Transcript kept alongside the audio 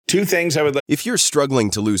Two things I would like. If you're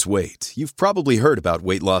struggling to lose weight, you've probably heard about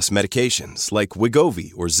weight loss medications like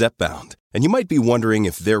Wegovy or Zepbound, and you might be wondering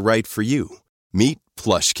if they're right for you. Meet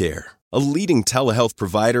PlushCare, a leading telehealth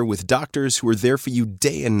provider with doctors who are there for you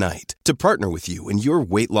day and night to partner with you in your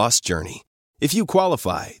weight loss journey. If you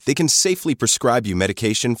qualify, they can safely prescribe you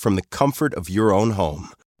medication from the comfort of your own home.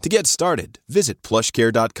 To get started, visit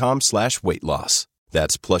plushcare.com/weightloss.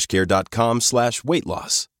 That's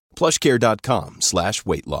plushcare.com/weightloss.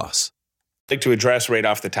 plushcare.com/weightloss. I'd like to address right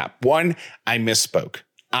off the top. One, I misspoke.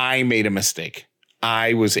 I made a mistake.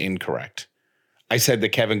 I was incorrect. I said that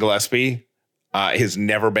Kevin Gillespie has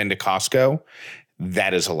never been to Costco.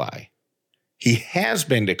 That is a lie. He has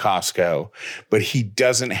been to Costco, but he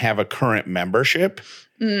doesn't have a current membership.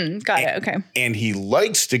 Got it. Okay. And he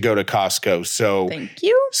likes to go to Costco. So thank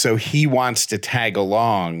you. So he wants to tag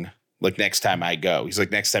along like next time I go. He's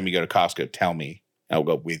like, next time you go to Costco, tell me. I'll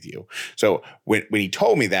go with you. So when he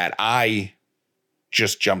told me that, I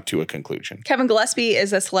just jumped to a conclusion. Kevin Gillespie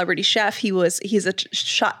is a celebrity chef. He's a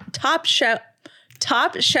top chef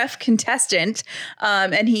contestant.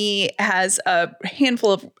 And he has a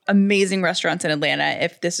handful of amazing restaurants in Atlanta.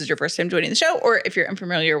 If this is your first time joining the show, or if you're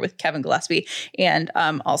unfamiliar with Kevin Gillespie, and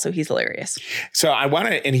also he's hilarious. So I want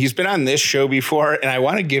to, and he's been on this show before, and I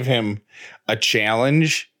want to give him a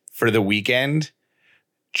challenge for the weekend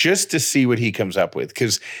just to see what he comes up with.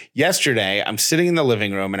 Because yesterday I'm sitting in the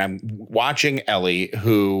living room and I'm watching Ellie,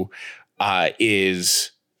 who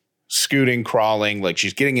is scooting, crawling, like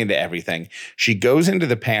she's getting into everything. She goes into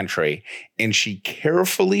the pantry and she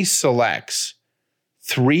carefully selects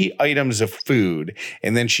 3 items of food,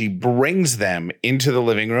 and then she brings them into the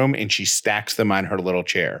living room and she stacks them on her little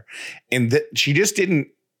chair. And she just didn't,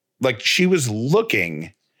 like, she was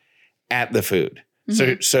looking at the food.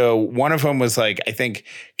 So one of them was like, I think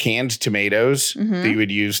canned tomatoes that you would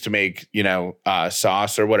use to make,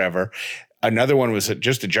 sauce or whatever. Another one was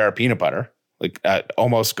just a jar of peanut butter, like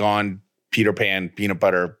almost gone Peter Pan peanut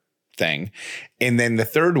butter thing. And then the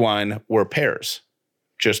third one were pears,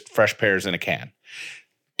 just fresh pears in a can.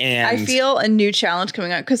 And I feel a new challenge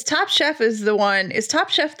coming up because Top Chef is the one. Is Top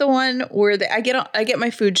Chef the one where I get my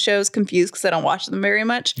food shows confused because I don't watch them very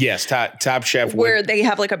much? Yes, Top Chef, where they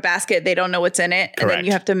have like a basket, they don't know what's in it, correct. And then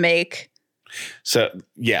you have to make. So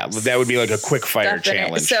yeah, that would be like a quick fire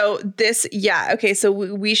challenge. So so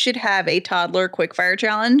we should have a toddler quick fire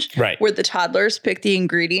challenge, right? Where the toddlers pick the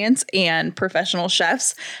ingredients and professional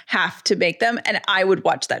chefs have to make them, and I would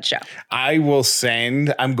watch that show.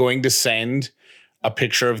 I'm going to send a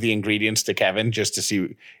picture of the ingredients to Kevin just to see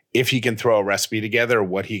if he can throw a recipe together or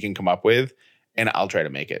what he can come up with. And I'll try to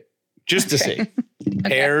make it just to see.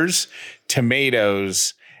 Pears,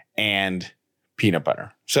 tomatoes, and peanut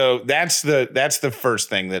butter. So that's the first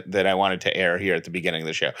thing that I wanted to air here at the beginning of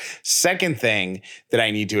the show. Second thing that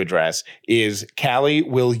I need to address is, Callie,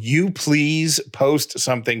 will you please post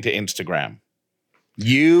something to Instagram?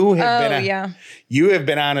 You have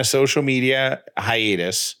been on a social media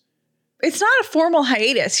hiatus. It's not a formal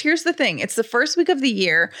hiatus. Here's the thing. It's the first week of the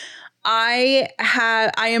year. I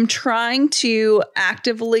am trying to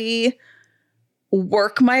actively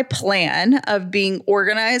work my plan of being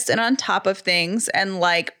organized and on top of things and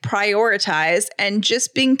like prioritize, and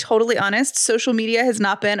just being totally honest, social media has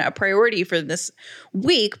not been a priority for this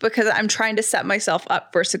week because I'm trying to set myself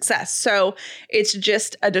up for success. So it's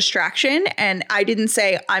just a distraction. And I didn't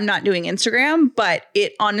say I'm not doing Instagram, but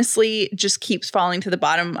it honestly just keeps falling to the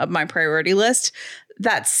bottom of my priority list.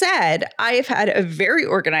 That said, I have had a very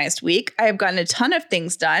organized week. I have gotten a ton of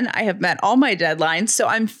things done. I have met all my deadlines. So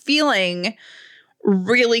I'm feeling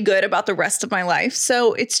really good about the rest of my life.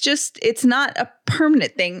 So it's not a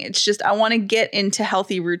permanent thing. It's just, I want to get into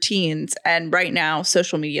healthy routines. And right now,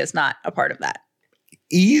 social media is not a part of that.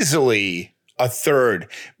 Easily a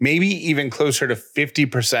third, maybe even closer to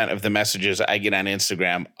 50% of the messages I get on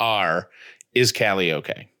Instagram is Callie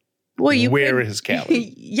okay? Well, Where is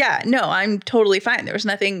Callie? Yeah, no, I'm totally fine. There was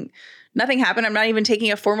nothing happened. I'm not even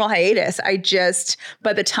taking a formal hiatus.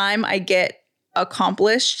 By the time I get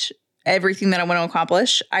accomplished everything that I want to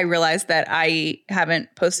accomplish, I realized that I haven't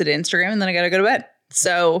posted to Instagram, and then I got to go to bed.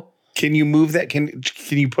 So can you move that? Can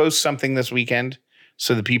you post something this weekend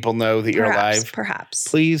so that people know that you're alive? Perhaps.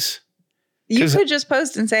 Please. You could just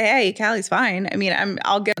post and say, hey, Callie's fine. I mean,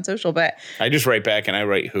 I'll get on social, but I just write back and I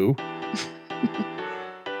write who.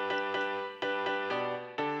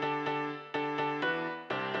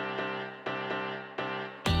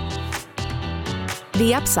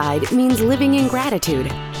 The Upside means living in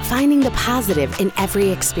gratitude, finding the positive in every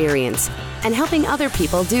experience, and helping other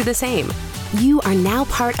people do the same. You are now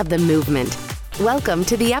part of the movement. Welcome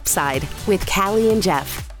to The Upside with Callie and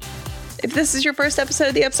Jeff. If this is your first episode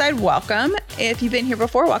of The Upside, welcome. If you've been here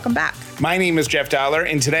before, welcome back. My name is Jeff Dollar,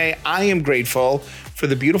 and today I am grateful for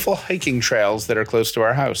the beautiful hiking trails that are close to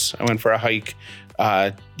our house. I went for a hike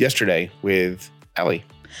yesterday with Callie.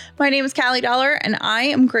 My name is Callie Dollar, and I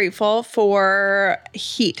am grateful for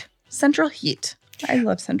heat, central heat. I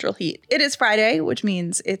love central heat. It is Friday, which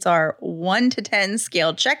means it's our 1 to 10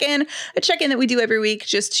 scale check-in, a check-in that we do every week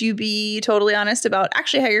just to be totally honest about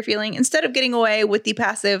actually how you're feeling instead of getting away with the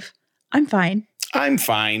passive, I'm fine. I'm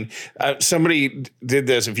fine. Somebody did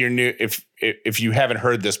this. If you're new, if you haven't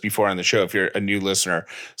heard this before on the show, if you're a new listener,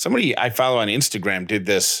 somebody I follow on Instagram did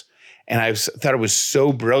this, and I thought it was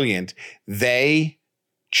so brilliant. They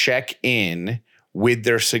check in with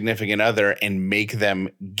their significant other and make them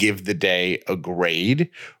give the day a grade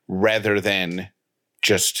rather than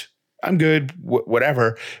just, I'm good,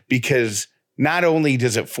 whatever, because not only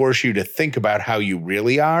does it force you to think about how you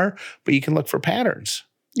really are, but you can look for patterns.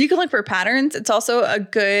 You can look for patterns. It's also a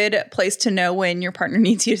good place to know when your partner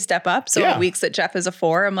needs you to step up. So on weeks that Jeff is a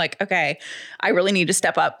 4, I'm like, okay, I really need to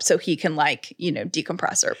step up so he can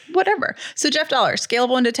decompress or whatever. So Jeff Dollar, scale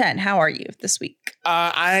of 1 to 10. How are you this week?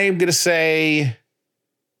 I'm going to say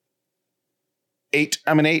 8.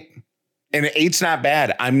 I'm an 8. And 8's not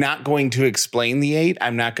bad. I'm not going to explain the 8.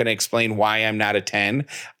 I'm not going to explain why I'm not a 10.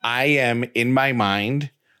 I am, in my mind,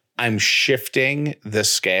 I'm shifting the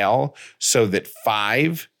scale so that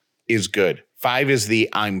 5 is good. 5 is the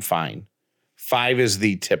I'm fine. 5 is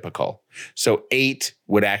the typical. So 8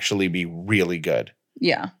 would actually be really good.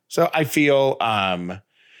 Yeah. So I feel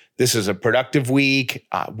this is a productive week.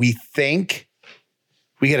 We think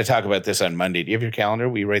we got to talk about this on Monday. Do you have your calendar?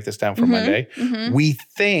 Will you write this down for Monday? Mm-hmm. We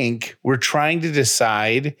think we're trying to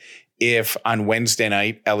decide if on Wednesday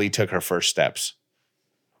night, Ellie took her first steps.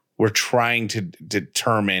 We're trying to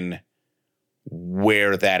determine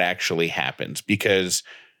where that actually happens because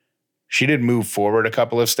she did move forward a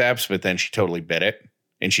couple of steps, but then she totally bit it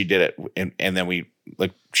and she did it. And then we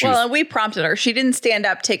we prompted her. She didn't stand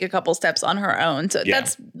up, take a couple steps on her own. So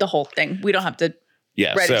that's the whole thing. We don't have to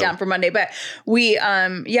write it down for Monday, but we,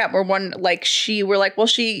 we're like, well,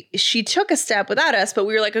 she took a step without us, but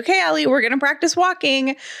we were like, okay, Allie, we're going to practice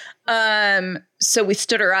walking. So we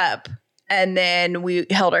stood her up and then we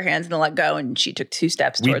held her hands and then let go. And she took 2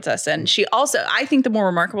 steps towards us. And she also, I think the more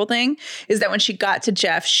remarkable thing is that when she got to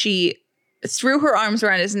Jeff, she threw her arms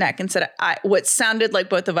around his neck and said, what sounded like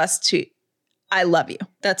both of us to, I love you.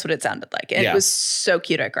 That's what it sounded like. And it was so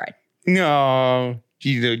cute. I cried. No.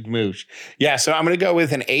 You moved. Yeah, so I'm going to go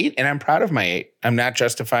with an 8, and I'm proud of my 8. I'm not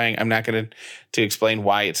justifying. I'm not going to explain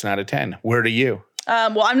why it's not a 10. Where do you?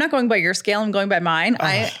 Well, I'm not going by your scale. I'm going by mine.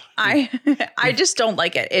 I just don't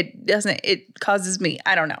like it. It causes me.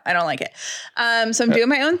 I don't know. I don't like it. So I'm doing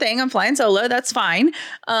my own thing. I'm flying solo. That's fine.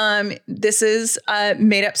 This is a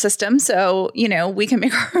made up system. So, we can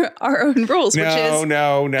make our own rules,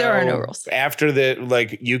 no. There are no rules. After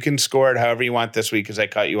you can score it however you want this week because I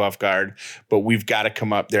caught you off guard, but we've got to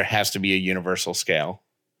come up. There has to be a universal scale.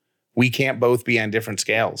 We can't both be on different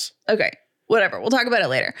scales. Okay. Whatever. We'll talk about it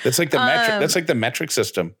later. That's like the metric. That's like the metric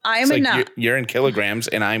system. You're in kilograms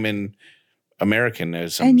and I'm in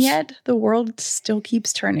Americanisms. And yet the world still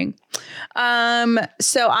keeps turning.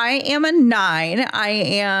 So I am a 9. I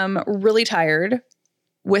am really tired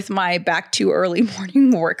with my back to early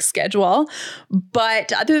morning work schedule.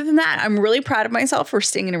 But other than that, I'm really proud of myself for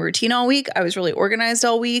staying in a routine all week. I was really organized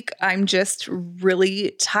all week. I'm just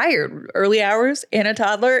really tired. Early hours and a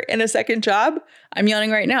toddler and a second job. I'm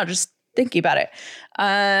yawning right now. Just thinking about it.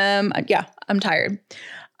 I'm tired.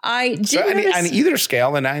 On either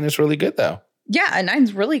scale, a 9 is really good though. Yeah, a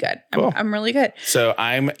 9's really good. Cool. I'm really good. So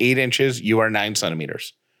I'm 8 inches. You are 9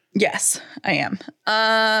 centimeters. Yes, I am.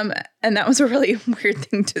 And that was a really weird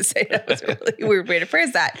thing to say. That was a really weird way to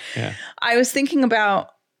phrase that. Yeah. I was thinking about,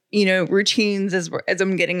 routines as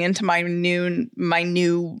I'm getting into my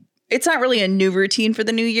new it's not really a new routine for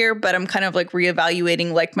the new year, but I'm kind of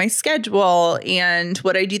reevaluating my schedule and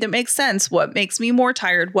what I do that makes sense, what makes me more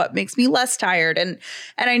tired, what makes me less tired. And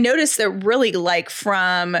I noticed that really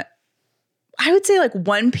from, I would say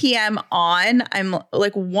 1 p.m. on, I'm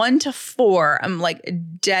 1 to 4, I'm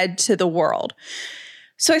dead to the world.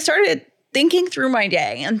 So I started thinking through my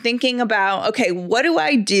day and thinking about, okay, what do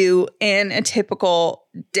I do in a typical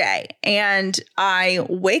day? And I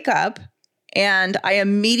wake up and I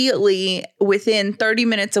immediately, within 30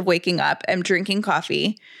 minutes of waking up, am drinking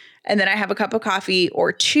coffee. And then I have a cup of coffee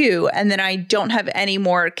or 2. And then I don't have any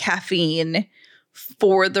more caffeine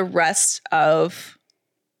for the rest of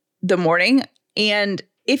the morning. And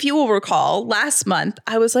if you will recall, last month,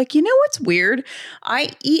 I was like, you know what's weird? I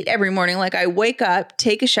eat every morning. I wake up,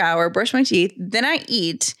 take a shower, brush my teeth, then I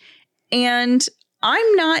eat. And I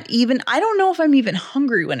don't know if I'm even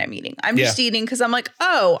hungry when I'm eating. I'm just eating because I'm like,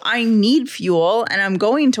 oh, I need fuel and I'm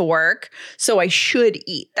going to work, so I should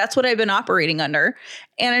eat. That's what I've been operating under.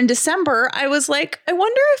 And in December, I was like, I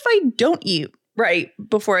wonder if I don't eat right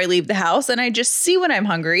before I leave the house and I just see when I'm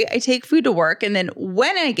hungry. I take food to work, and then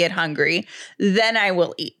when I get hungry, then I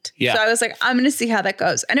will eat. Yeah. So I was like, I'm going to see how that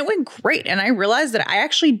goes. And it went great. And I realized that I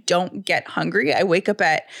actually don't get hungry. I wake up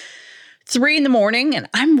at 3 a.m. and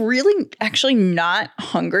I'm really actually not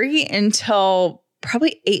hungry until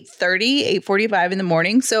probably 8:30, 8:45 in the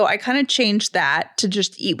morning. So I kind of changed that to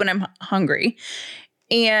just eat when I'm hungry.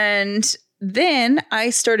 And then I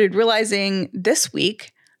started realizing this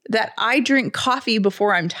week that I drink coffee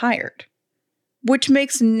before I'm tired, which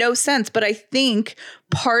makes no sense. But I think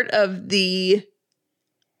part of the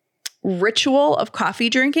ritual of coffee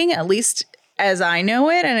drinking, at least as I know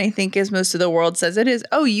it, and I think as most of the world says it, is,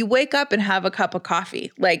 oh, you wake up and have a cup of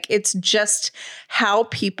coffee. Like, it's just how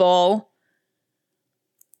people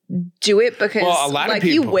do it, because a lot of people,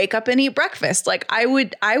 you wake up and eat breakfast. Like, I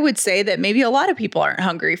would say that maybe a lot of people aren't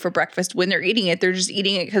hungry for breakfast when they're eating it. They're just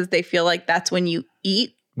eating it because they feel like that's when you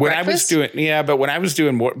eat breakfast. But when I was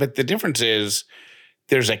doing more, but the difference is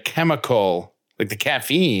there's a chemical, like the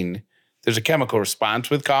caffeine, there's a chemical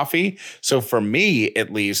response with coffee. So for me,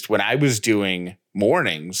 at least, when I was doing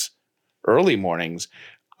mornings, early mornings,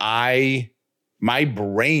 my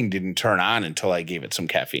brain didn't turn on until I gave it some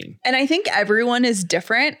caffeine. And I think everyone is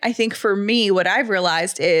different. I think for me, what I've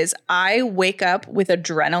realized is I wake up with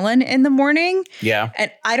adrenaline in the morning. Yeah.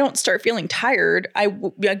 And I don't start feeling tired.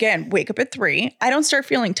 Again, wake up at 3. I don't start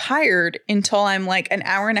feeling tired until I'm like an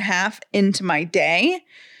hour and a half into my day.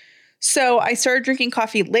 So I started drinking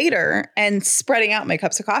coffee later and spreading out my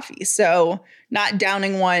cups of coffee. So not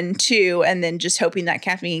downing 1, 2, and then just hoping that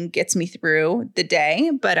caffeine gets me through the day.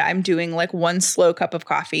 But I'm doing like one slow cup of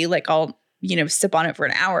coffee. Like, I'll, sip on it for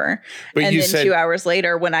an hour. But and then 2 hours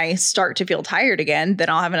later, when I start to feel tired again, then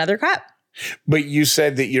I'll have another cup. But you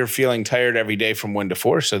said that you're feeling tired every day from 1 to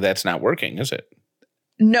 4. So that's not working, is it?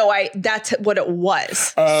 No, that's what it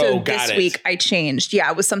was. Oh, so got this it. week I changed.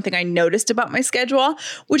 Yeah, it was something I noticed about my schedule,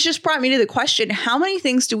 which just brought me to the question, how many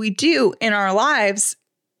things do we do in our lives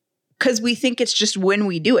because we think it's just when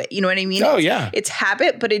we do it? You know what I mean? Oh, yeah. It's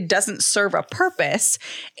habit, but it doesn't serve a purpose.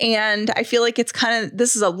 And I feel like it's kind of,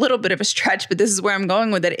 this is a little bit of a stretch, but this is where I'm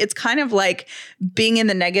going with it. It's kind of like being in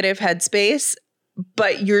the negative headspace,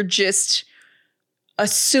 but you're just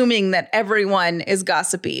assuming that everyone is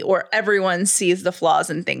gossipy or everyone sees the flaws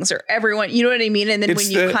in things or everyone, you know what I mean? And then when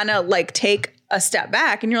you kind of like take a step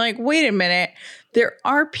back and you're like, wait a minute, there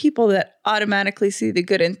are people that automatically see the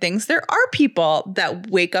good in things. There are people that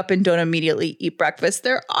wake up and don't immediately eat breakfast.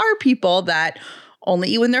 There are people that only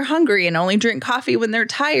eat when they're hungry and only drink coffee when they're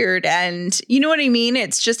tired. And you know what I mean?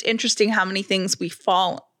 It's just interesting how many things we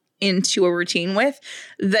fall into a routine with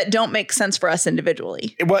that don't make sense for us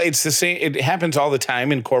individually. Well, it's the same. It happens all the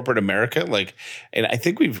time in corporate America. Like, and I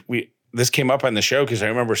think this came up on the show because I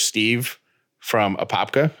remember Steve from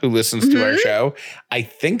Apopka, who listens to our show. I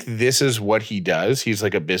think this is what he does. He's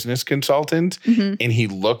like a business consultant, and he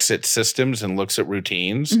looks at systems and looks at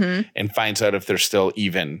routines and finds out if they're still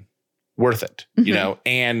even worth it,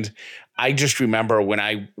 And I just remember when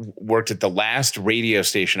I worked at the last radio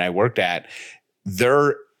station I worked at,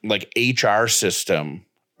 their like HR system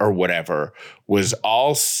or whatever was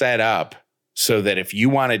all set up so that if you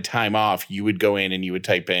wanted time off, you would go in and you would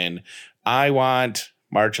type in, I want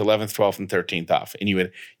March 11th, 12th, and 13th off. And you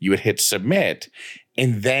would hit submit.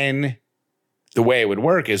 And then the way it would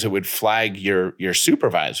work is it would flag your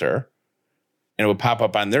supervisor and it would pop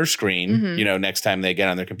up on their screen, next time they get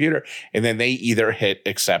on their computer. And then they either hit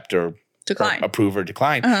accept or decline, or approve or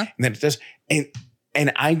decline. And then it does.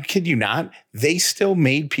 And I kid you not, they still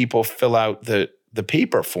made people fill out the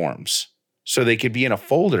paper forms so they could be in a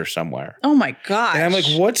folder somewhere. Oh my gosh. And I'm like,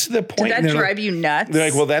 what's the point? Did that drive you nuts? They're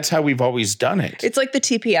like, well, that's how we've always done it. It's like the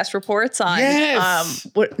TPS reports on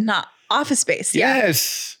not Office Space. Yeah.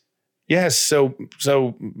 Yes. So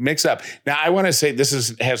mix up. Now I want to say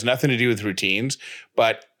this has nothing to do with routines,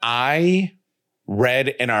 but I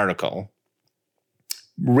read an article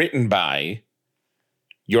written by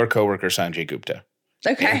your coworker, Sanjay Gupta.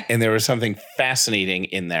 Okay. And there was something fascinating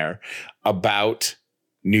in there about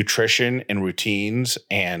nutrition and routines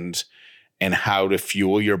and how to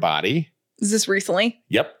fuel your body. Is this recently?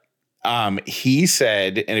 Yep. He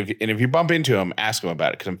said, and if you bump into him, ask him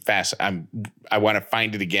about it because I want to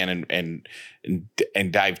find it again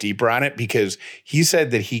and dive deeper on it, because he said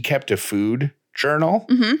that he kept a food journal,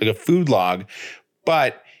 like a food log,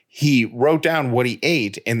 but he wrote down what he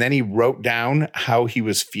ate, and then he wrote down how he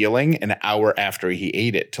was feeling an hour after he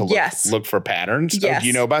ate it to look for patterns. Yes. Oh, do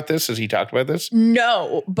you know about this? Has he talked about this?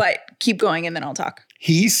 No, but keep going and then I'll talk.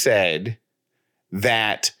 He said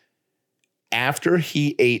that after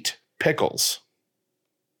he ate pickles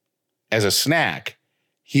as a snack,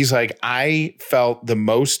 he's like, I felt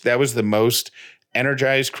that was the most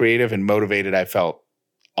energized, creative, and motivated I felt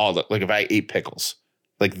like if I ate pickles,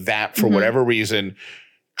 like that for whatever reason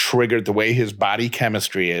triggered the way his body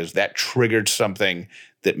chemistry is, that triggered something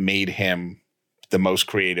that made him the most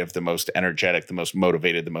creative, the most energetic, the most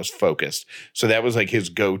motivated, the most focused. So that was like his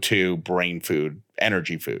go-to brain food,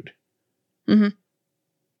 energy food. Mm-hmm.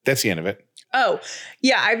 That's the end of it. Oh,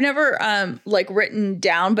 yeah. I've never written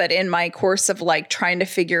down, but in my course of like trying to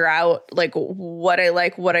figure out like what I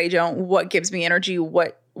like, what I don't, what gives me energy,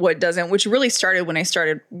 what doesn't, which really started when I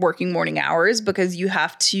started working morning hours, because you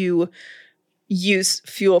have to use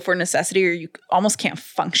fuel for necessity or you almost can't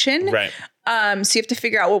function. Right. So you have to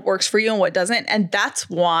figure out what works for you and what doesn't. And that's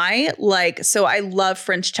why, so I love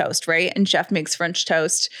French toast, right? And Jeff makes French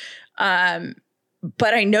toast.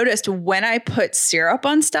 But I noticed when I put syrup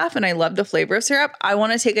on stuff, and I love the flavor of syrup, I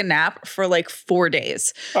want to take a nap for like 4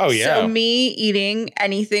 days. Oh, yeah. So me eating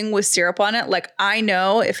anything with syrup on it, like I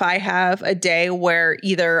know if I have a day where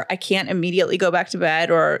either I can't immediately go back to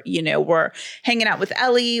bed or, we're hanging out with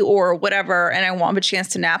Ellie or whatever, and I want a chance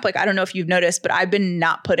to nap. Like, I don't know if you've noticed, but I've been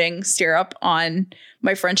not putting syrup on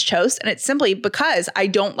my French toast. And it's simply because I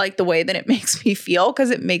don't like the way that it makes me feel, because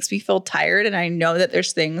it makes me feel tired. And I know that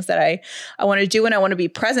there's things that I want to do and I want to be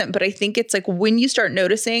present. But I think it's like when you start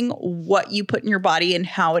noticing what you put in your body and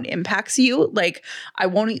how it impacts you, like I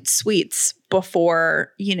won't eat sweets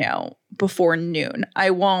before noon. I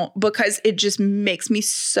won't, because it just makes me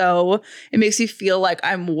feel like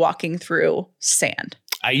I'm walking through sand.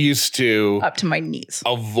 I used to up to my knees.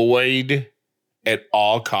 Avoid at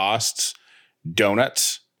all costs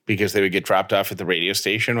donuts, because they would get dropped off at the radio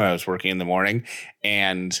station when I was working in the morning.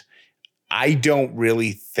 And I don't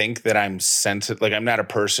really think that I'm sensitive. Like, I'm not a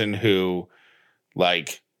person who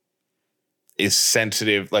like is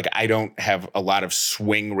sensitive. Like, I don't have a lot of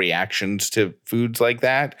swing reactions to foods like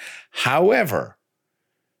that. However,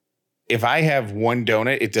 if I have one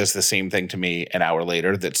donut, it does the same thing to me an hour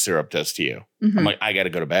later that syrup does to you. Mm-hmm. I'm like, I got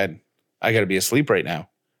to go to bed. I got to be asleep right now.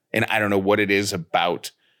 And I don't know what it is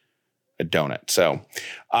about a donut. So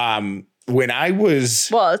when I was...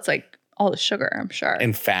 Well, it's like all the sugar, I'm sure.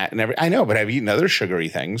 And fat and everything. I know, but I've eaten other sugary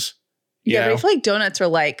things. Yeah, but I feel like donuts are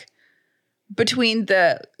like between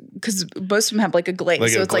because most of them have like a glaze.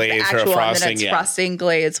 Like so it's like the actual and then it's frosting,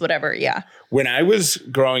 glaze, whatever. Yeah. When I was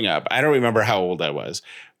growing up, I don't remember how old I was,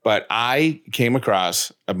 but I came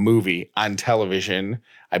across a movie on television.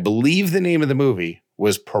 I believe the name of the movie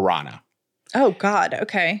was Piranha. Oh, God.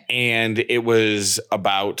 Okay. And it was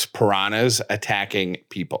about piranhas attacking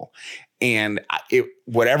people. And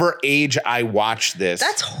whatever age I watched this.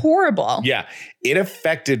 That's horrible. Yeah. It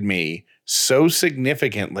affected me so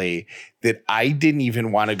significantly that I didn't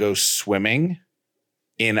even want to go swimming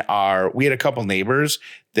we had a couple neighbors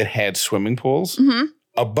that had swimming pools,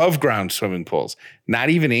 above ground swimming pools, not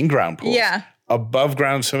even in ground pools. Yeah. Above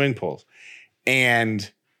ground swimming pools.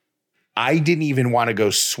 And I didn't even want to go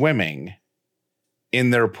swimming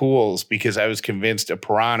in their pools because I was convinced a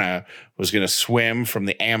piranha was going to swim from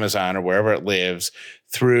the Amazon or wherever it lives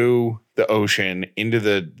through the ocean into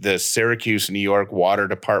the Syracuse, New York water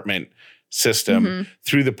department system,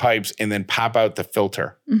 through the pipes, and then pop out the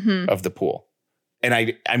filter of the pool. And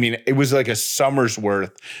I mean, it was like a summer's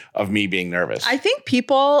worth of me being nervous. I think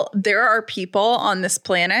there are people on this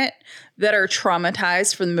planet that are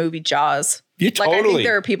traumatized from the movie Jaws. Totally. I think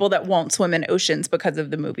there are people that won't swim in oceans because of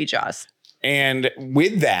the movie Jaws. And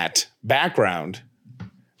with that background,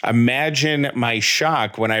 imagine my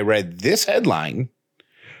shock when I read this headline: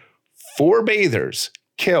 4 bathers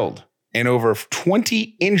killed and over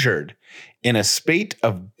 20 injured in a spate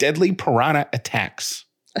of deadly piranha attacks.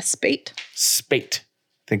 A spate? Spate.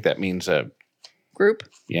 I think that means a group.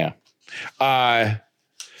 Yeah.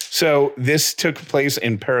 So this took place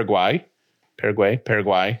in Paraguay,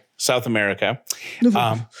 South America.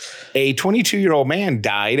 A 22-year-old man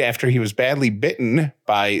died after he was badly bitten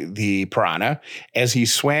by the piranha as he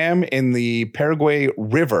swam in the Paraguay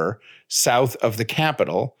River south of the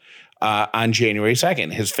capital on January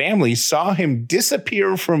 2nd. His family saw him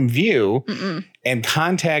disappear from view and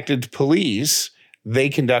contacted police. They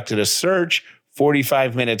conducted a search.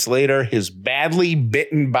 45 minutes later, his badly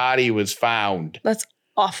bitten body was found. That's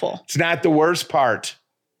awful. It's not the worst part.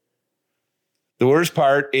 The worst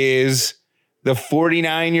part is the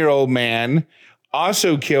 49-year-old man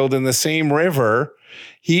also killed in the same river.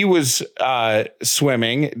 He was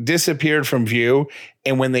swimming, disappeared from view.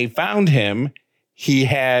 And when they found him, he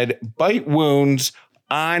had bite wounds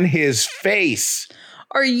on his face.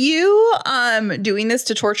 Are you doing this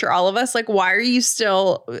to torture all of us? Like, why are you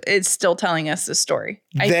still telling us this story?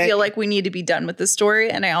 I feel like we need to be done with this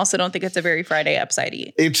story. And I also don't think it's a very Friday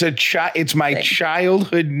Upside-y. It's my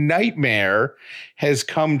childhood nightmare has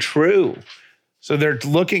come true. So they're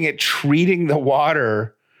looking at treating the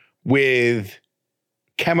water with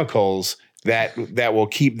chemicals that will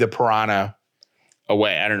keep the piranha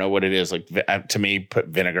away. I don't know what it is. Like, to me, put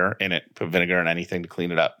vinegar in it, put vinegar in anything to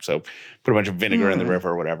clean it up. So put a bunch of vinegar in the river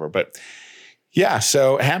or whatever. But yeah,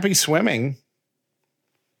 so happy swimming.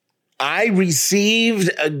 I received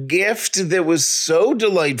a gift that was so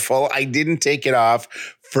delightful, I didn't take it off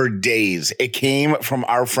for days. It came from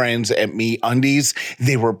our friends at Me Undies.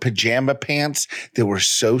 They were pajama pants. They were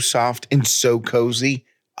so soft and so cozy.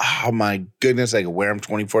 Oh my goodness, I could wear them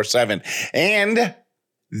 24/7. And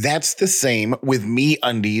that's the same with Me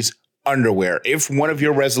Undies underwear. If one of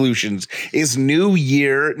your resolutions is new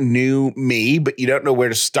year, new me, but you don't know where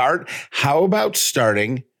to start, how about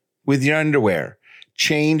starting with your underwear?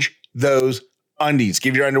 Change those undies.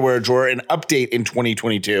 Give your underwear drawer an update in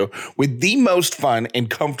 2022 with the most fun and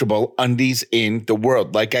comfortable undies in the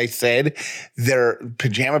world. Like I said, their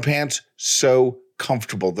pajama pants, so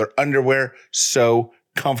comfortable. Their underwear, so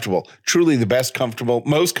comfortable. Truly the best comfortable,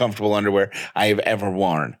 most comfortable underwear I have ever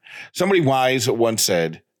worn. Somebody wise once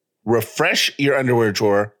said, refresh your underwear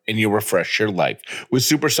drawer and you'll refresh your life. With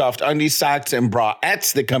super soft undies, socks, and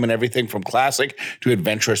bralettes that come in everything from classic to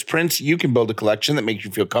adventurous prints, you can build a collection that makes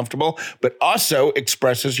you feel comfortable, but also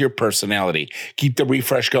expresses your personality. Keep the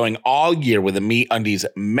refresh going all year with a Me Undies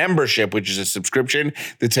membership, which is a subscription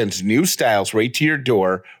that sends new styles right to your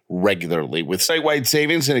door regularly. With site-wide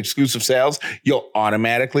savings and exclusive sales, you'll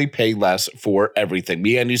automatically pay less for everything.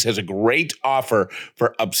 Me Undies has a great offer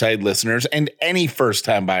for Upside listeners and any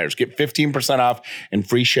first-time buyers. Get 15% off and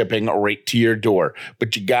free shipping right to your door.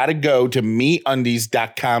 But you got to go to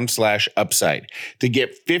meundies.com/upside to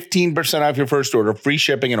get 15% off your first order, free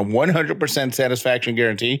shipping, and a 100% satisfaction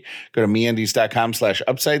guarantee. Go to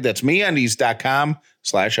meundies.com/upside. That's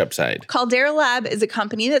meundies.com/upside. Caldera Lab is a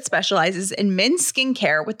company that specializes in men's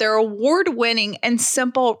skincare with their award-winning and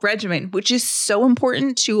simple regimen, which is so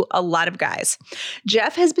important to a lot of guys.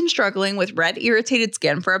 Jeff has been struggling with red, irritated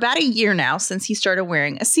skin for about a year now since he started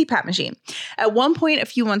wearing a CPAP machine. At one point a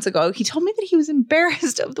few months ago, he told me that he was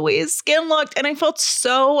embarrassed of the way his skin looked, and I felt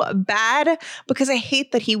so bad because I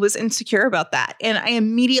hate that he was insecure about that. And I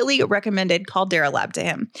immediately recommended Caldera Lab to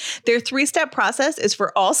him. Their 3-step process is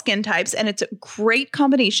for all skin types, and it's a great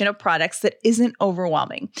combination of products that isn't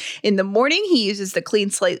overwhelming. In the morning, he uses the Clean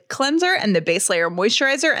Slate Cleanser and the Base Layer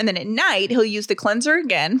Moisturizer, and then at night, he'll use the cleanser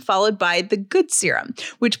again, followed by the Good Serum,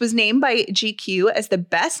 which was named by GQ as the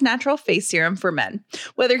best natural face serum for men.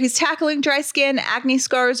 Whether he's tackling dry skin, acne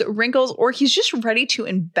scars, wrinkles, or he's just ready to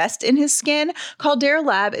invest in his skin, Caldera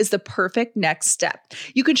Lab is the perfect next step.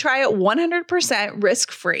 You can try it 100%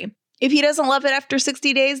 risk-free. If he doesn't love it after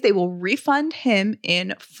 60 days, they will refund him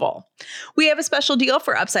in full. We have a special deal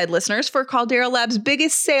for Upside listeners for Caldera Lab's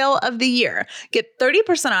biggest sale of the year. Get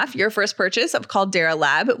 30% off your first purchase of Caldera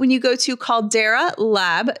Lab when you go to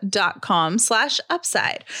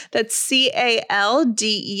calderalab.com/upside. That's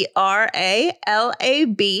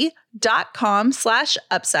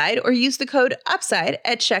CALDERALAB.com/upside, or use the code UPSIDE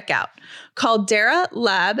at checkout.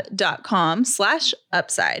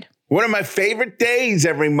 calderalab.com/upside. One of my favorite days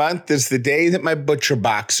every month is the day that my butcher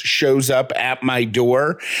box shows up at my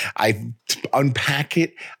door. I unpack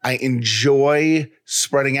it. I enjoy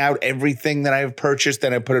spreading out everything that I have purchased,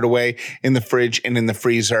 and I put it away in the fridge and in the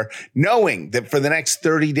freezer, knowing that for the next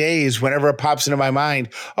 30 days, whenever it pops into my mind,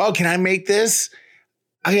 oh, can I make this?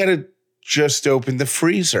 I got to just open the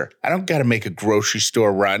freezer. I don't got to make a grocery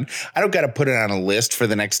store run. I don't got to put it on a list for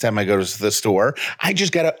the next time I go to the store. I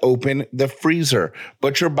just got to open the freezer.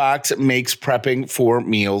 Butcher Box makes prepping for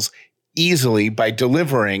meals easily by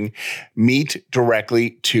delivering meat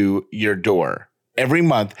directly to your door. Every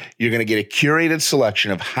month, you're going to get a curated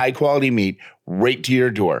selection of high-quality meat right to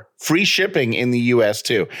your door. Free shipping in the U.S.,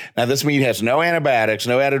 too. Now, this meat has no antibiotics,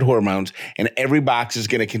 no added hormones, and every box is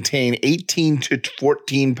going to contain 18 to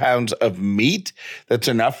 14 pounds of meat. That's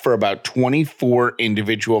enough for about 24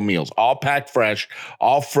 individual meals, all packed fresh,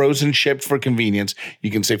 all frozen, shipped for convenience.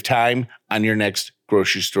 You can save time on your next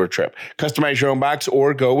grocery store trip. Customize your own box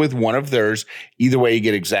or go with one of theirs. Either way, you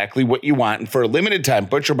get exactly what you want. And for a limited time,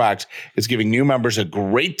 ButcherBox is giving new members a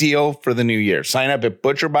great deal for the new year. Sign up at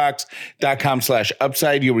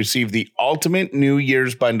butcherbox.com/upside. You'll receive the ultimate New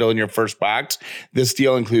Year's bundle in your first box. This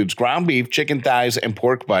deal includes ground beef, chicken thighs, and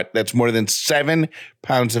pork butt. That's more than 7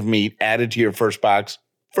 pounds of meat added to your first box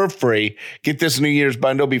for free. Get this New Year's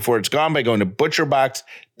bundle before it's gone by going to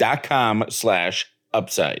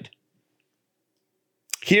butcherbox.com/upside.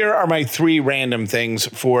 Here are my 3 random things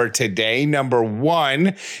for today. Number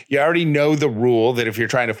 1, you already know the rule that if you're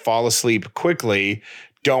trying to fall asleep quickly,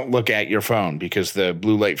 don't look at your phone because the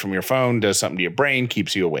blue light from your phone does something to your brain,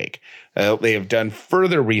 keeps you awake. They have done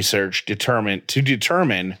further research to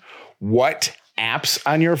determine what apps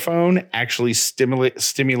on your phone actually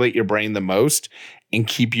stimulate your brain the most and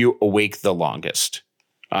keep you awake the longest.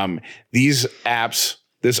 These apps,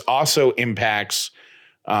 this also impacts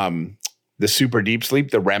the super deep sleep,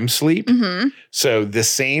 the REM sleep. Mm-hmm. So the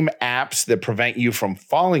same apps that prevent you from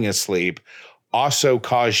falling asleep also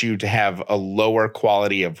cause you to have a lower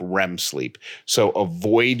quality of REM sleep. So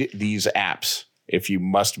avoid these apps if you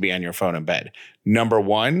must be on your phone in bed. Number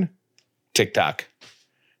 1, TikTok.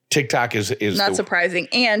 TikTok is not surprising.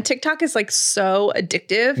 And TikTok is like so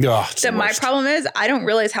addictive that my problem is I don't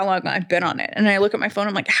realize how long I've been on it. And I look at my phone,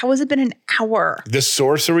 I'm like, how has it been an hour? The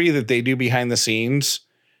sorcery that they do behind the scenes.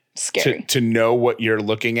 Scary. To know what you're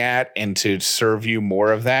looking at and to serve you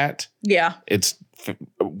more of that. Yeah.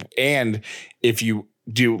 And if you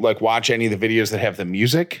do like watch any of the videos that have the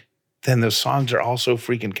music, then those songs are also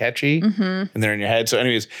freaking catchy and they're in your head. So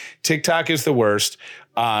anyways, TikTok is the worst.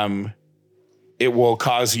 It will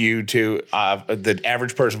cause you to, the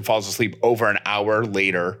average person falls asleep over an hour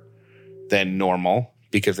later than normal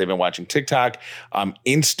because they've been watching TikTok.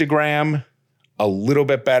 Instagram, a little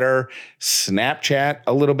bit better. Snapchat,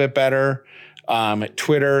 a little bit better.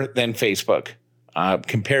 Twitter, then Facebook.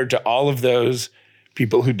 Compared to all of those,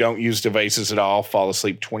 people who don't use devices at all fall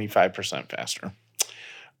asleep 25% faster.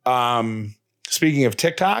 Speaking of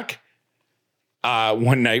TikTok,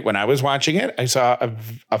 one night when I was watching it, I saw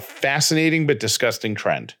a fascinating but disgusting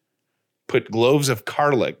trend. Put cloves of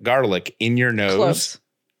garlic in your nose.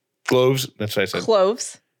 Cloves. That's what I said.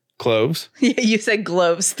 Cloves. Yeah, you said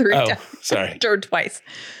gloves 3 times. Sorry. Or twice.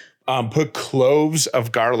 Put cloves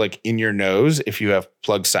of garlic in your nose if you have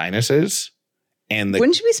plugged sinuses.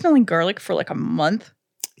 Wouldn't you be smelling garlic for like a month?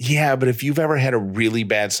 Yeah, but if you've ever had a really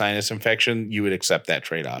bad sinus infection, you would accept that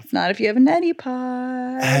trade-off. Not if you have a neti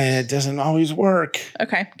pot. It doesn't always work.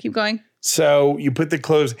 Okay, keep going. So you put the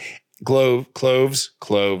cloves. You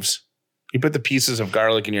put the pieces of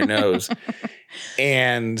garlic in your nose.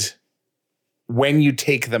 And when you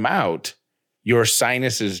take them out, your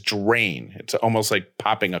sinuses drain. It's almost like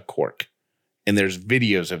popping a cork. And there's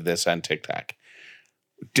videos of this on TikTok.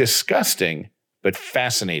 Disgusting, but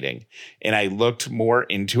fascinating. And I looked more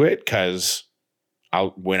into it because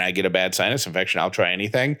when I get a bad sinus infection, I'll try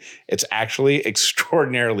anything. It's actually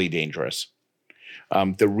extraordinarily dangerous.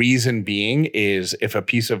 The reason being is if a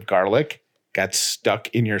piece of garlic got stuck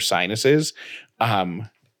in your sinuses,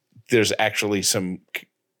 there's actually some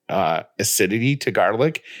acidity to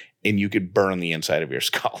garlic and you could burn the inside of your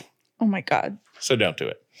skull. Oh my God. So don't do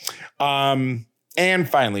it. And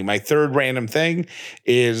finally, my third random thing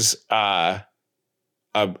is a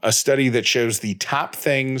study that shows the top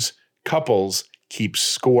things couples keep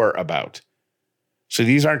score about. So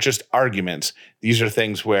these aren't just arguments. These are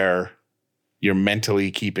things where you're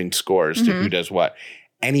mentally keeping scores to who does what.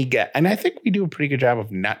 And I think we do a pretty good job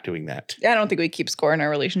of not doing that. I don't think we keep score in our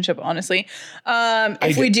relationship, honestly.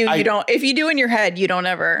 If we do, you don't. If you do in your head, you don't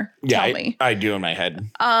ever tell me. I do in my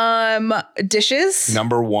head. Dishes.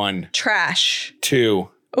 Number 1. Trash. 2.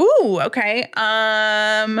 Ooh, okay.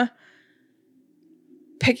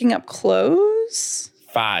 Picking up clothes.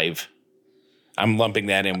 5. I'm lumping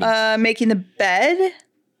that in with making the bed.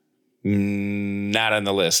 Not on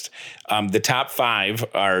the list. The top 5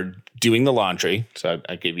 are doing the laundry. So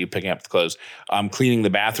I gave you picking up the clothes. Cleaning the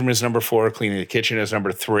bathroom is number 4. Cleaning the kitchen is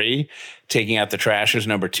number 3. Taking out the trash is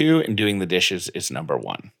number 2. And doing the dishes is number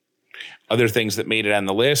 1. Other things that made it on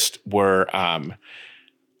the list were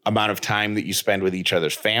amount of time that you spend with each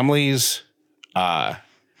other's families,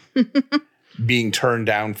 being turned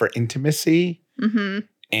down for intimacy,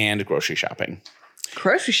 and grocery shopping.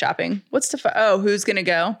 Grocery shopping? What's who's going to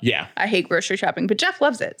go? Yeah. I hate grocery shopping, but Jeff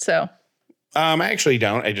loves it, so. I actually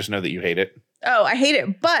don't. I just know that you hate it. Oh, I hate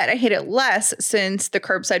it, but I hate it less since the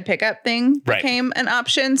curbside pickup thing became an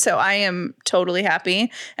option. So I am totally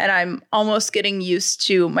happy, and I'm almost getting used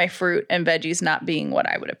to my fruit and veggies not being what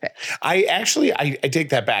I would have picked. I take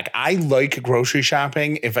that back. I like grocery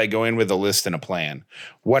shopping if I go in with a list and a plan.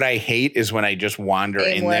 What I hate is when I just wander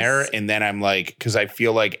in there and then I'm like, because I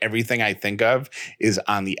feel like everything I think of is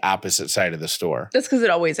on the opposite side of the store. That's because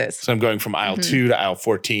it always is. So I'm going from aisle 2 to aisle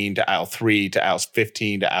 14 to aisle 3 to aisle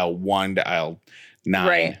 15 to aisle 1 to aisle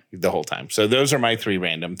 9 the whole time. So those are my 3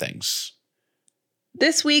 random things.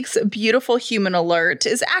 This week's beautiful human alert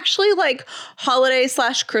is actually like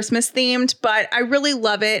holiday/Christmas themed, but I really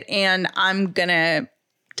love it. And I'm going to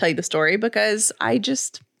tell you the story because I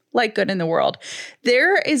just like good in the world.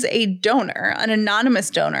 There is a donor, an anonymous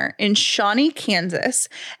donor in Shawnee, Kansas.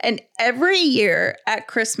 And every year at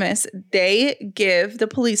Christmas, they give the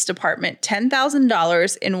police department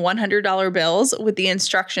 $10,000 in $100 bills with the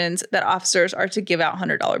instructions that officers are to give out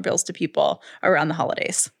 $100 bills to people around the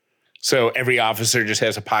holidays. So every officer just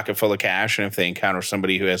has a pocket full of cash. And if they encounter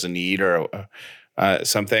somebody who has a need or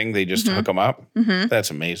something, they just hook them up.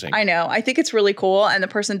 That's amazing. I know. I think it's really cool. And the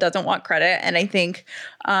person doesn't want credit. And I think,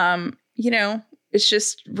 it's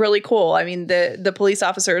just really cool. I mean, the police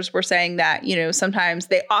officers were saying that, sometimes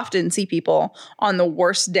they often see people on the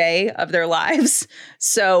worst day of their lives.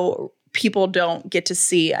 So people don't get to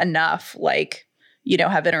see enough,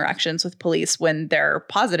 have interactions with police when they're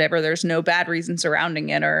positive or there's no bad reason surrounding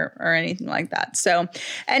it or anything like that. So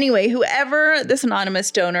anyway, whoever this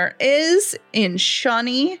anonymous donor is in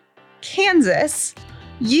Shawnee, Kansas,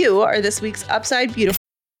 you are this week's Upside Beautiful.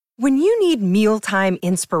 When you need mealtime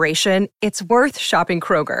inspiration, it's worth shopping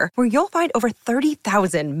Kroger, where you'll find over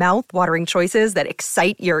 30,000 mouth-watering choices that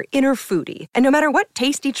excite your inner foodie. And no matter what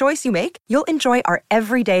tasty choice you make, you'll enjoy our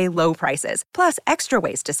everyday low prices, plus extra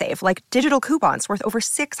ways to save, like digital coupons worth over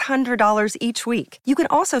 $600 each week. You can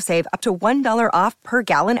also save up to $1 off per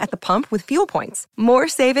gallon at the pump with fuel points. More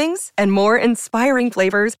savings and more inspiring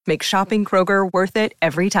flavors make shopping Kroger worth it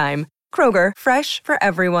every time. Kroger, fresh for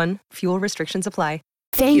everyone. Fuel restrictions apply.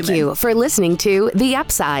 Thank you for listening to The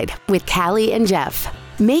Upside with Callie and Jeff.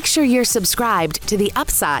 Make sure you're subscribed to The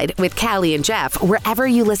Upside with Callie and Jeff wherever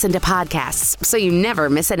you listen to podcasts so you never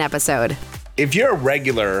miss an episode. If you're a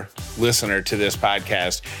regular listener to this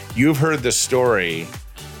podcast, you've heard the story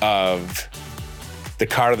of the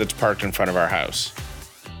car that's parked in front of our house.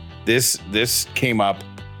 This came up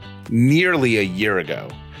nearly a year ago.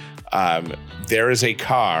 There is a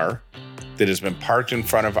car that has been parked in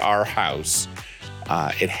front of our house.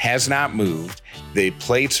 It has not moved. The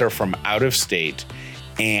plates are from out of state.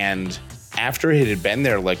 And after it had been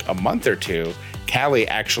there like a month or two, Callie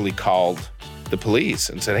actually called the police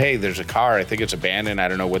and said, hey, there's a car. I think it's abandoned. I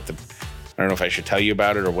don't know if I should tell you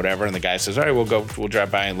about it or whatever. And the guy says, all right, we'll drive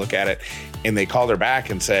by and look at it. And they called her back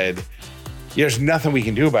and said, there's nothing we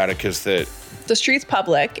can do about it because the street's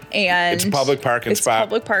public and it's a public parking spot. It's a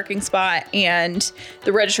public parking spot and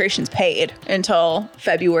the registration's paid until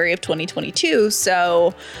February of 2022.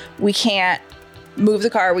 So we can't move the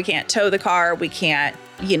car. We can't tow the car. We can't,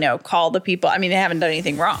 call the people. I mean, they haven't done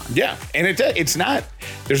anything wrong. Yeah. And it's not,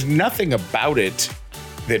 there's nothing about it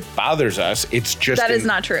that bothers us. It's just. That is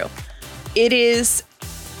not true. It is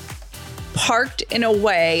parked in a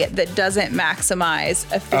way that doesn't maximize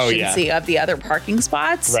efficiency of the other parking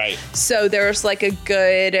spots. Right. So there's like a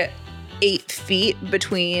good 8 feet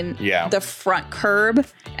between the front curb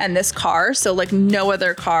and this car. So like no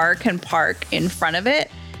other car can park in front of it.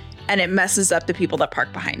 And it messes up the people that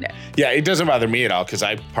park behind it. Yeah, it doesn't bother me at all because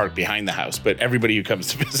I park behind the house. But everybody who comes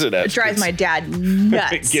to visit us. It drives my dad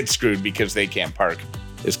nuts. Gets screwed because they can't park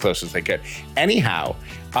as close as they could. Anyhow,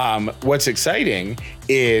 what's exciting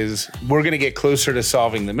is we're going to get closer to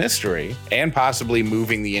solving the mystery and possibly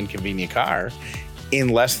moving the inconvenient car in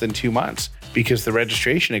less than 2 months because the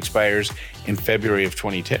registration expires in February of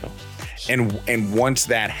 22. And once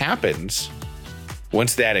that happens,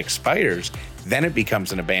 once that expires, then it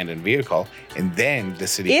becomes an abandoned vehicle, and then the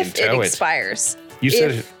city can tow it. If it expires. You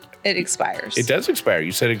said it expires. It does expire.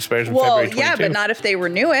 You said it expires in February 22. Yeah, but not if they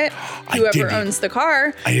renew it. Whoever owns the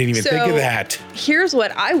car. I didn't even think of that. Here's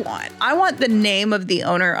what I want. I want the name of the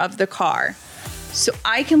owner of the car so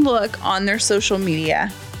I can look on their social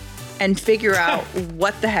media and figure out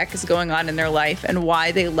what the heck is going on in their life and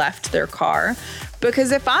why they left their car.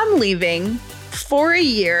 Because if I'm leaving for a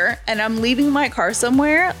year and I'm leaving my car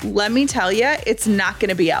somewhere, let me tell you, it's not going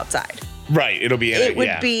to be outside. Right. It'll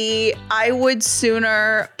be I would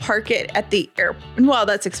sooner park it at the airport. Well,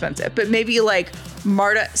 that's expensive, but maybe like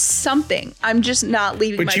MARTA, something. I'm just not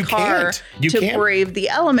leaving my car to brave the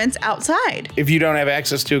elements outside. If you don't have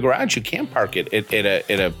access to a garage, you can't park it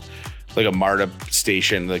at like a MARTA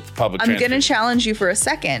station, like public I'm going to challenge you for a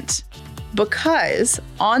second, because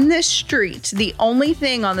on this street, the only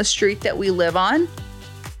thing on the street that we live on,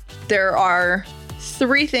 there are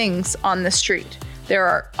 3 things on the street. There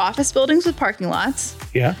are office buildings with parking lots.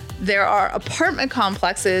 Yeah. There are apartment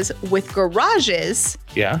complexes with garages.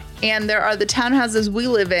 Yeah. And there are the townhouses we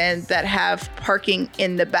live in that have parking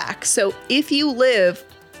in the back. So if you live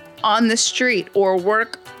on the street or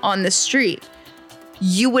work on the street,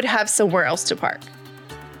 you would have somewhere else to park.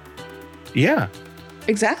 Yeah.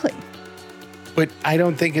 Exactly. But I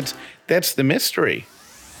don't think that's the mystery.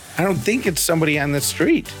 I don't think it's somebody on the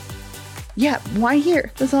street. Yeah. Why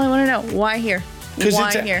here? That's all I want to know. Why here?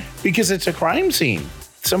 Why here? Because it's a crime scene.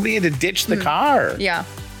 Somebody had to ditch the car. Yeah.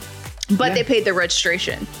 But they paid the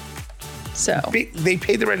registration. So they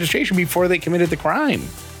paid the registration before they committed the crime.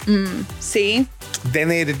 See? Then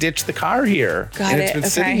they had to ditch the car here. Got and it. it's been Okay.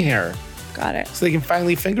 sitting here. Got it. So they can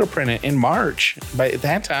finally fingerprint it in March. By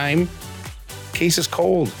that time, case is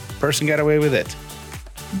cold. Person got away with it.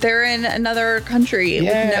 They're in another country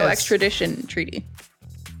with no extradition treaty.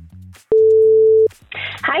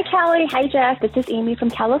 Hi, Callie. Hi, Jeff. This is Amy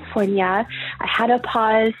from California. I had to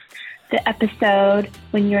pause the episode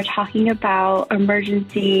when you were talking about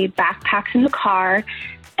emergency backpacks in the car,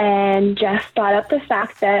 and Jeff brought up the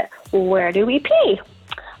fact that, where do we pee?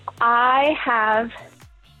 I have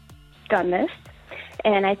done this,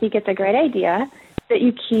 and I think it's a great idea that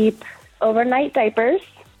you keep overnight diapers,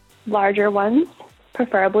 larger ones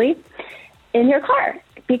preferably, in your car.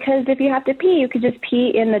 Because if you have to pee, you could just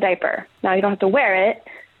pee in the diaper. Now, you don't have to wear it,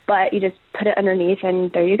 but you just put it underneath, and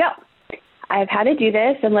there you go. I've had to do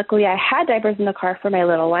this, and luckily I had diapers in the car for my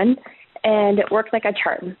little one, and it worked like a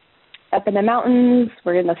charm. Up in the mountains,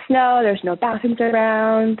 we're in the snow, there's no bathrooms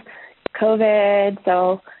around, COVID,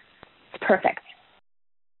 so it's perfect.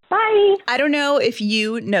 Bye. I don't know if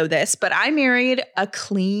you know this, but I married a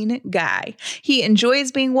clean guy. He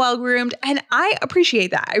enjoys being well-groomed, and I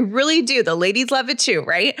appreciate that. I really do. The ladies love it too,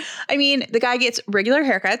 right? I mean, the guy gets regular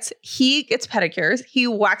haircuts. He gets pedicures. He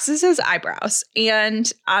waxes his eyebrows,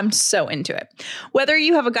 and I'm so into it. Whether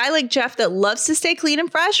you have a guy like Jeff that loves to stay clean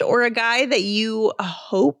and fresh, or a guy that you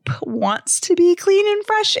hope wants to be clean and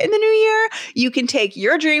fresh in the new year, you can take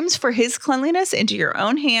your dreams for his cleanliness into your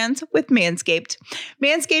own hands with Manscaped.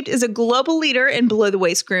 Manscaped is a global leader in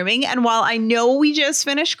below-the-waist grooming, and while I know we just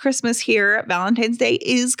finished Christmas here, Valentine's Day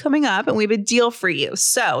is coming up, and we have a deal for you.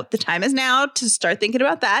 So the time is now to start thinking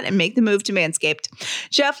about that and make the move to Manscaped.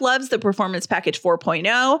 Jeff loves the Performance Package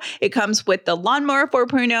 4.0. It comes with the Lawnmower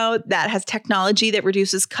 4.0 that has technology that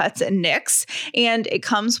reduces cuts and nicks, and it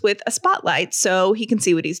comes with a spotlight so he can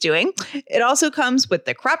see what he's doing. It also comes with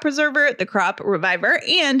the Crop Preserver, the Crop Reviver,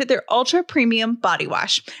 and their Ultra Premium Body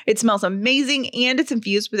Wash. It smells amazing, and it's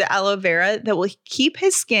infused with the aloe vera that will keep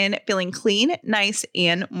his skin feeling clean, nice,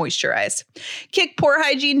 and moisturized. Kick pore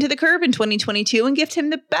hygiene to the curb in 2022 and gift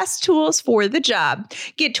him the best tools for the job.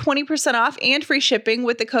 Get 20% off and free shipping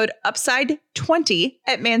with the code UPSIDE20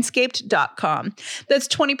 at manscaped.com. That's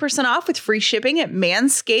 20% off with free shipping at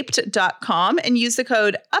manscaped.com and use the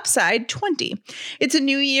code UPSIDE20. It's a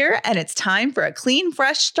new year and it's time for a clean,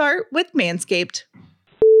 fresh start with Manscaped.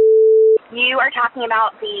 You are talking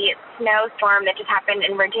about the snowstorm that just happened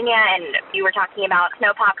in Virginia, and you were talking about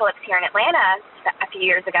snowpocalypse here in Atlanta a few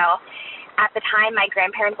years ago. At the time, my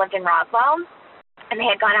grandparents lived in Roswell, and they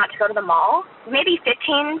had gone out to go to the mall, maybe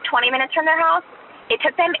 15, 20 minutes from their house. It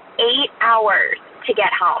took them 8 hours to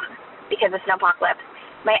get home because of snowpocalypse.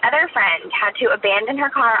 My other friend had to abandon her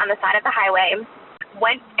car on the side of the highway,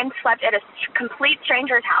 went and slept at a complete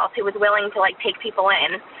stranger's house who was willing to take people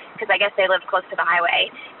in, because I guess they lived close to the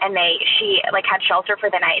highway, and she had shelter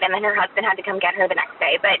for the night, and then her husband had to come get her the next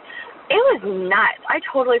day. But it was nuts. I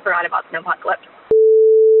totally forgot about snowpocalypse.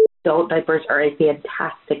 Adult diapers are a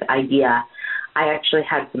fantastic idea. I actually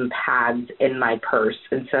had some pads in my purse,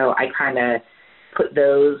 and so I kind of put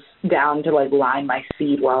those down to line my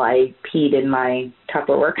seat while I peed in my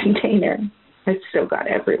Tupperware container. It still got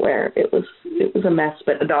everywhere. It was a mess,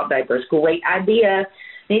 but adult diapers, great idea.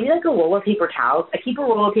 Maybe a roll of paper towels. I keep a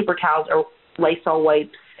roll of paper towels or Lysol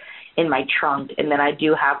wipes in my trunk, and then I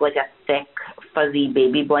do have a thick, fuzzy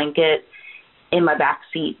baby blanket in my back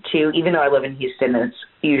seat too. Even though I live in Houston, and it's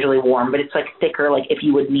usually warm, but it's thicker. If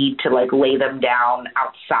you would need to lay them down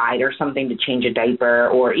outside or something to change a diaper,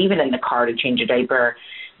 or even in the car to change a diaper,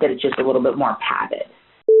 that it's just a little bit more padded.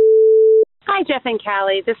 Hi, Jeff and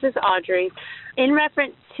Callie. This is Audrey. In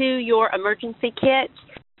reference to your emergency kit,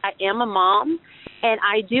 I am a mom, and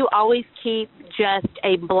I do always keep just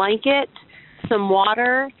a blanket, some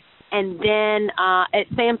water, and then at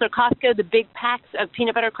Sam's or Costco, the big packs of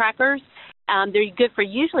peanut butter crackers. They're good for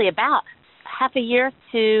usually about half a year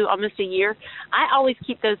to almost a year. I always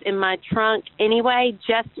keep those in my trunk anyway,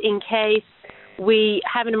 just in case we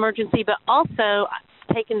have an emergency, but also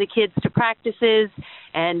taking the kids to practices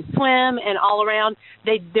and swim and all around.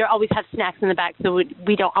 They always have snacks in the back, so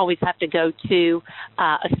we don't always have to go to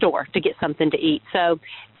a store to get something to eat. So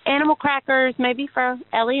animal crackers, maybe for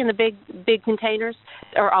Ellie, in the big containers,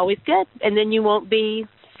 are always good, and then you won't be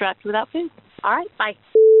strapped without food. All right, bye.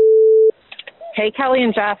 Hey, Callie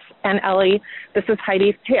and Jeff and Ellie. This is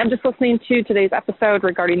Heidi. Hey, I'm just listening to today's episode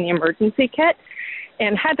regarding the emergency kit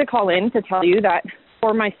and had to call in to tell you that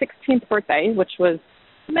for my 16th birthday, which was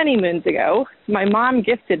many moons ago, my mom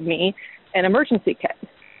gifted me an emergency kit.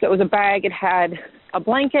 So it was a bag. It had a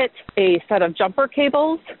blanket, a set of jumper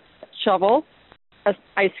cables, a shovel, an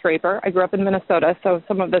ice scraper. I grew up in Minnesota, so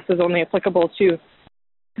some of this is only applicable to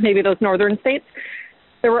maybe those northern states.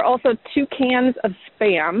 There were also 2 cans of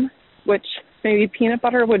Spam, which maybe peanut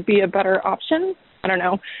butter would be a better option. I don't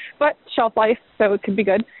know. But shelf life, so it could be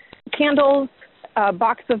good. Candles, a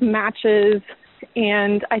box of matches,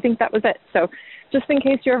 and I think that was it. So just in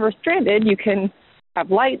case you're ever stranded, you can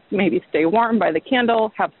have lights, maybe stay warm by the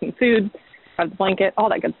candle, have some food, have the blanket, all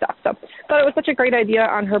that good stuff. So thought it was such a great idea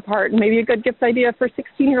on her part, and maybe a good gift idea for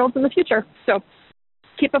 16-year-olds in the future. So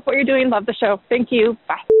keep up what you're doing. Love the show. Thank you.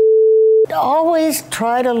 Bye. Always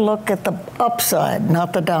try to look at the upside,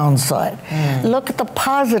 not the downside. Look at the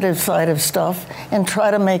positive side of stuff and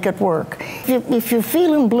try to make it work. If you're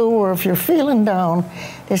feeling blue or if you're feeling down,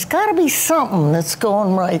 there's got to be something that's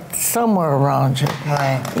going right somewhere around you.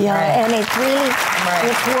 Right. Yeah, right. and it really,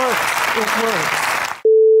 it works. It works.